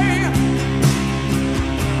 hey,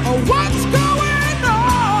 what's going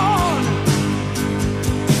on?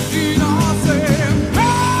 And I say,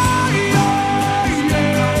 hey, yeah, yeah,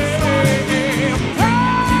 hey,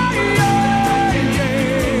 yeah, yeah.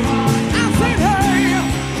 I said, hey,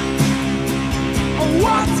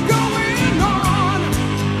 what's going on?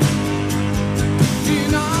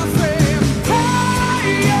 And I say, hey,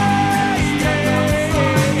 yeah, yeah,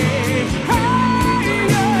 hey,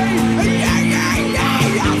 yeah, yeah,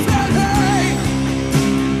 yeah. I said, hey,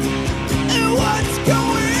 what's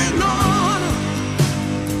going on?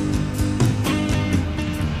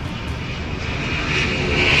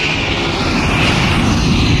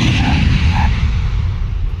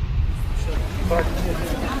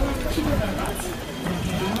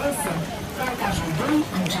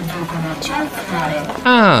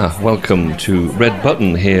 Welcome to Red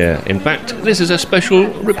Button here. In fact, this is a special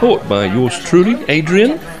report by yours truly,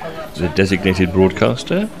 Adrian, the designated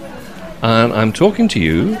broadcaster, and I'm talking to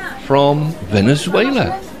you from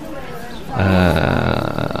Venezuela.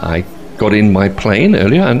 I got in my plane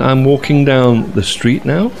earlier, and I'm walking down the street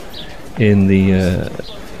now in the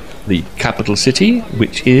capital city,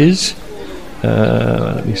 which is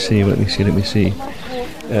let me see.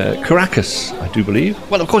 Caracas, I do believe.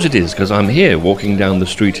 Well, of course it is, because I'm here walking down the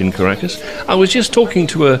street in Caracas. I was just talking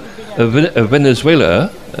to a Venezuelan,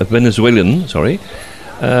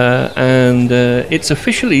 and it's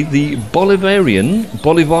officially the Bolivarian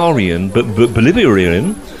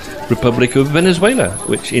Republic of Venezuela,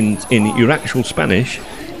 which in your actual Spanish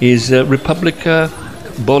is República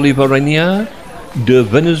Bolivariana de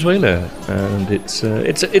Venezuela, and it's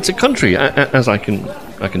a country, as I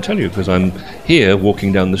can tell you, because I'm here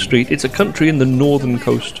walking down the street. It's a country on the northern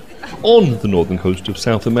coast of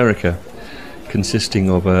South America, consisting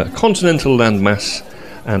of a continental landmass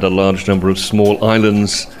and a large number of small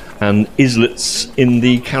islands and islets in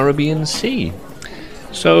the Caribbean Sea.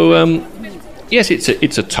 So, yes,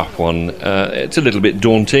 it's a tough one. It's a little bit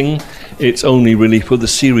daunting. It's only really for the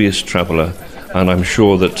serious traveller, and I'm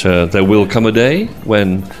sure that there will come a day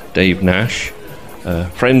when Dave Nash,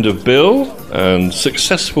 friend of Bill and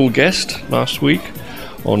successful guest last week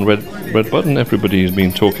on Red Button, everybody has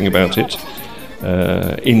been talking about it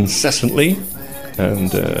incessantly,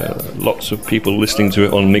 and lots of people listening to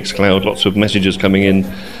it on Mixcloud, lots of messages coming in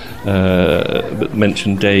that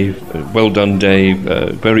mentioned Dave. Well done, Dave.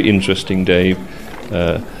 Very interesting, Dave.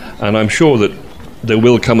 And I'm sure that there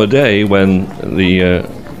will come a day when the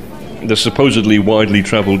supposedly widely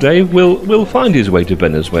travelled Dave will find his way to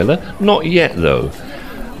Venezuela. Not yet, though.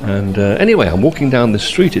 And anyway, I'm walking down the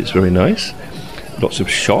street. It's very nice. Lots of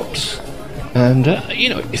shops. And,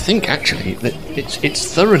 you think actually that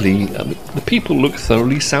it's thoroughly... the people look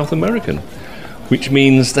thoroughly South American, which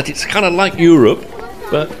means that it's kind of like Europe,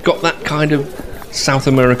 but got that kind of South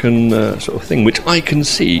American sort of thing, which I can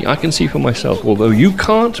see for myself, although you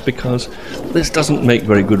can't, because this doesn't make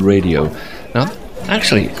very good radio. Now,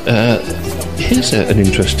 actually, here's an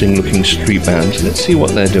interesting looking street band. Let's see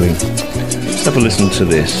what they're doing. Let's have a listen to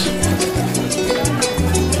this.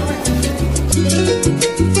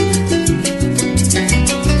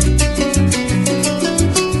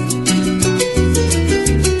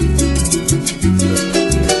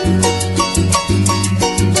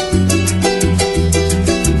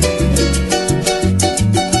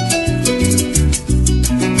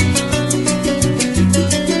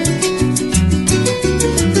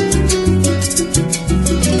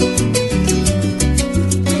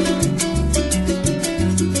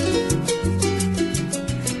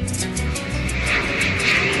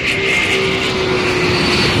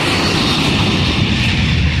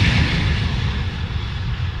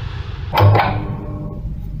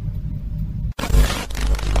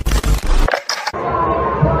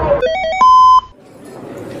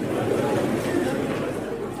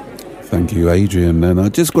 Thank you, Adrian. And we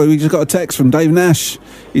just got a text from Dave Nash.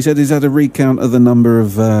 He said he's had a recount of the number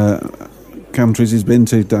of countries he's been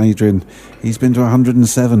to. Adrian, he's been to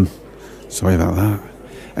 107. Sorry about that.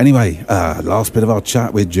 Anyway, last bit of our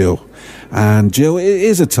chat with Jill. And Jill, it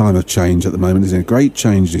is a time of change at the moment, isn't it? Great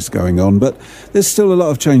changes going on, but there's still a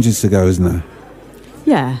lot of changes to go, isn't there?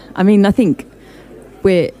 Yeah, I mean, I think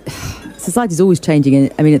society's always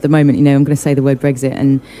changing. I mean, at the moment, I'm going to say the word Brexit,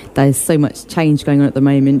 and there's so much change going on at the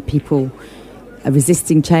moment. People are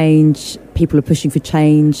resisting change. People are pushing for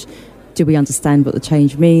change. Do we understand what the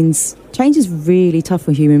change means? Change is really tough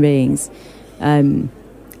for human beings. And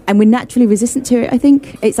we're naturally resistant to it, I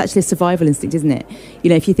think. It's actually a survival instinct, isn't it?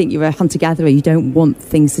 If you think you're a hunter-gatherer, you don't want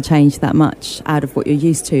things to change that much out of what you're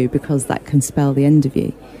used to, because that can spell the end of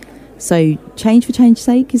you. So change for change's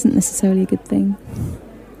sake isn't necessarily a good thing.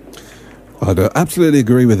 I'd absolutely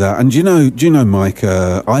agree with that. And do you know, Mike,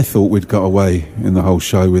 I thought we'd got away in the whole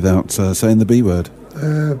show without saying the B word.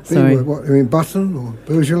 Sorry. What, you mean button or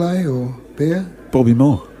Beaujolais or beer? Bobby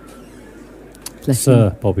Moore. Bless Sir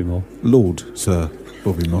him. Bobby Moore. Lord Sir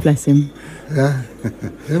Bobby Moore. Bless him. Yeah,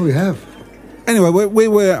 there we have. Anyway, we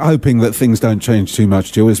were hoping that things don't change too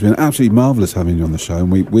much, Jill. It's been absolutely marvellous having you on the show,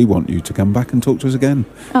 and we want you to come back and talk to us again.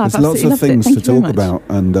 I've There's lots of things to talk about,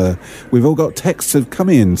 and we've all got texts have come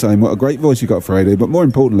in saying what a great voice you got for radio, but more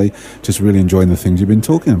importantly, just really enjoying the things you've been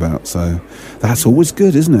talking about. So that's always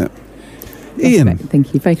good, isn't it? Ian.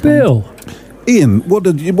 Thank you. Very kind. Bill. Ian, what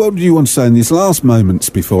did you want to say in these last moments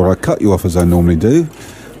before I cut you off as I normally do?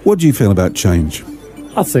 What do you feel about change?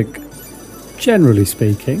 I think, generally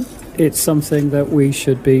speaking, it's something that we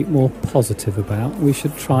should be more positive about. We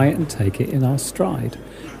should try it and take it in our stride,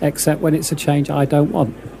 except when it's a change I don't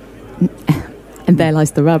want. And there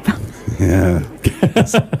lies the rub. Yeah.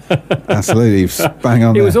 Absolutely. Bang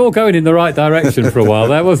on It there. was all going in the right direction for a while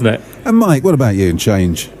there, wasn't it? And Mike, what about you and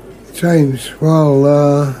change? Change. Well,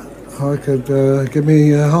 I could give me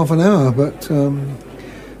half an hour, but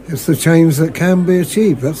it's the change that can be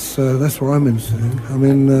achieved. That's what I'm interested in. I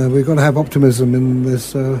mean, we've got to have optimism in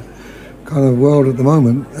this kind of world at the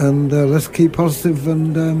moment, and let's keep positive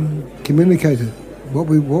and communicate it. What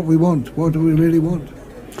we want. What do we really want?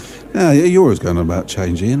 Yeah, you're always going on about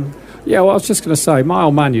change, Ian. Yeah, well, I was just going to say, my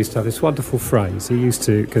old man used to have this wonderful phrase. He used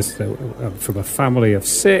to, because from a family of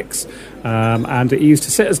 6, and he used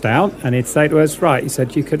to sit us down and he'd say to us, right, he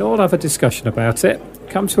said, you can all have a discussion about it,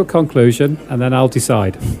 come to a conclusion, and then I'll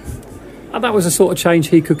decide. And that was the sort of change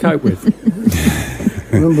he could cope with.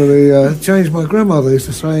 I remember the change my grandmother used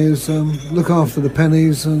to say is look after the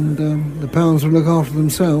pennies and the pounds will look after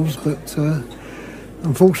themselves, but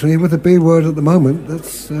unfortunately, with the B word at the moment, that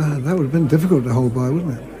would have been difficult to hold by,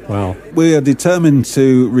 wouldn't it? Wow. We are determined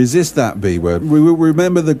to resist that B word. We will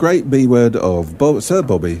remember the great B word of Lord Sir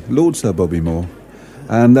Bobby Moore.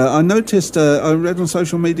 And I noticed, I read on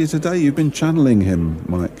social media today, you've been channeling him,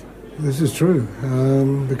 Mike. This is true,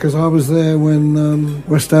 because I was there when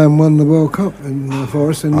West Ham won the World Cup in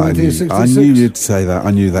Forest in 1966. I knew you'd say that. I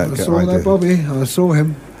knew that. I saw that Bobby. I saw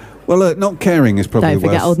him. Well, not caring is probably Don't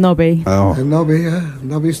forget worse. old Nobby. Oh. And Nobby, yeah.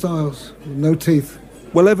 Nobby Styles. No teeth.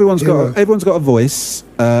 Well, everyone's got a voice.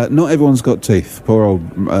 Not everyone's got teeth. Poor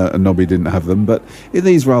old Nobby didn't have them. But in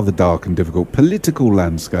these rather dark and difficult political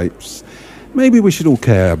landscapes, maybe we should all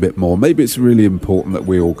care a bit more. Maybe it's really important that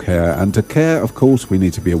we all care. And to care, of course, we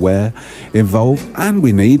need to be aware, involved, and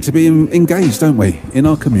we need to be engaged, don't we, in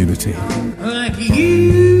our community. Like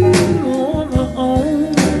you on the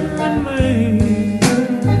own man.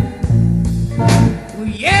 Well,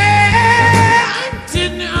 yeah, I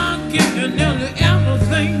didn't give you nearly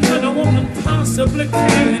everything that a woman possibly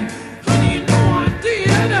can. Honey, you know I did.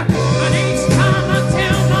 But each time I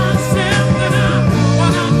tell myself that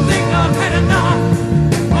what I think I've had enough.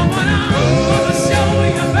 But what I'm gonna show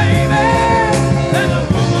you, baby, that a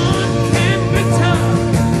woman can be tough.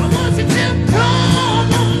 I want you to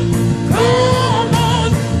come on, come on,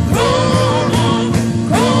 come on,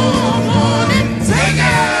 come on and take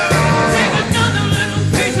another little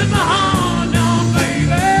piece of my heart now,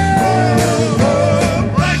 baby.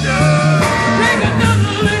 Take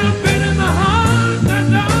another little bit of my heart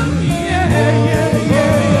now, yeah, yeah,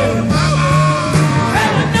 yeah.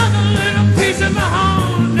 Have another little piece of my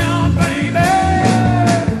heart now, baby.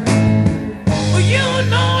 Well, you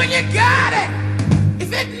know you got it if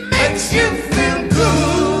it makes you feel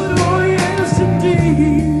good. Oh, yes,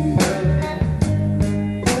 indeed.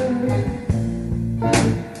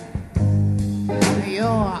 You're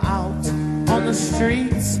out on the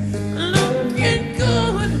streets looking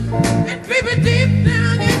good, and baby, deep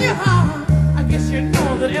down in your heart, I guess you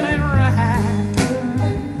know that it ain't right.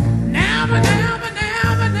 Never, never,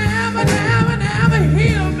 never, never, never, never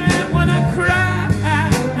hear me when I cry.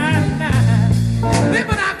 Baby,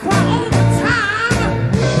 I cry all the time,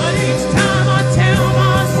 but each time I tell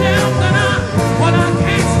myself that I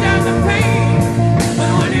can't stand the pain. But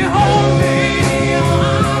when you hold me in your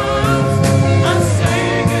arms, I'm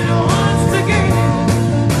singing once again.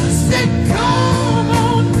 I said, come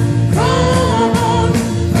on, come on,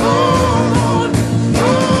 come on,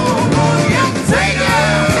 come on. Yeah, take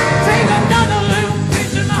another little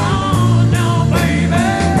piece of my heart now, baby.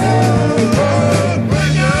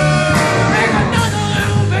 Take another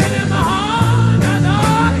little bit of my heart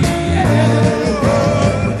now, yeah.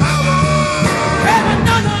 Have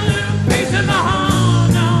another little piece of my heart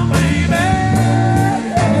now, baby.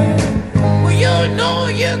 Well, you know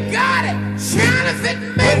you got it. Shine if it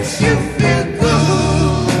makes you feel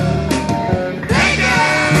good. Take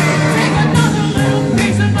another little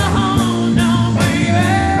piece of my heart now, baby.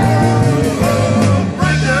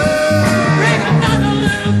 Break another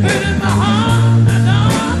little bit of my heart now,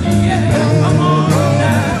 yeah. Come on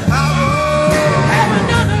now. Have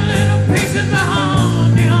another little piece of my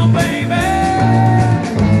heart now, baby.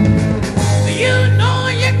 You know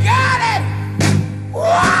you got it.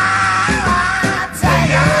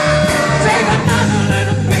 Take another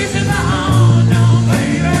little piece of my heart now,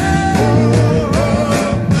 baby.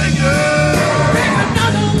 Take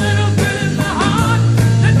another little bit of my heart,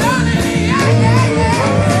 and darling, yeah, yeah, yeah.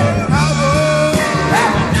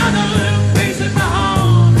 Have another little piece of my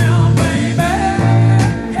heart now, baby.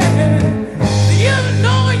 You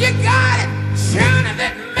know you got it. Shine if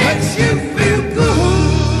it makes you feel good.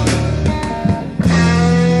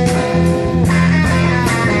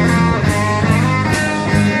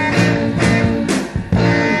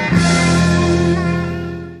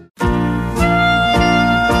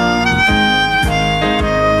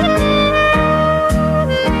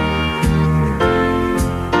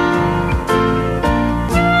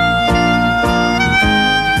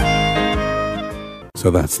 So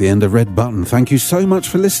that's the end of Red Button. Thank you so much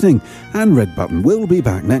for listening. And Red Button will be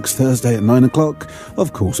back next Thursday at 9 o'clock.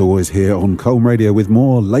 Of course, always here on Colm Radio with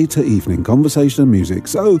more later evening conversation and music.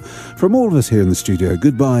 So, from all of us here in the studio,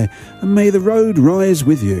 goodbye, and may the road rise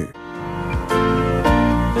with you.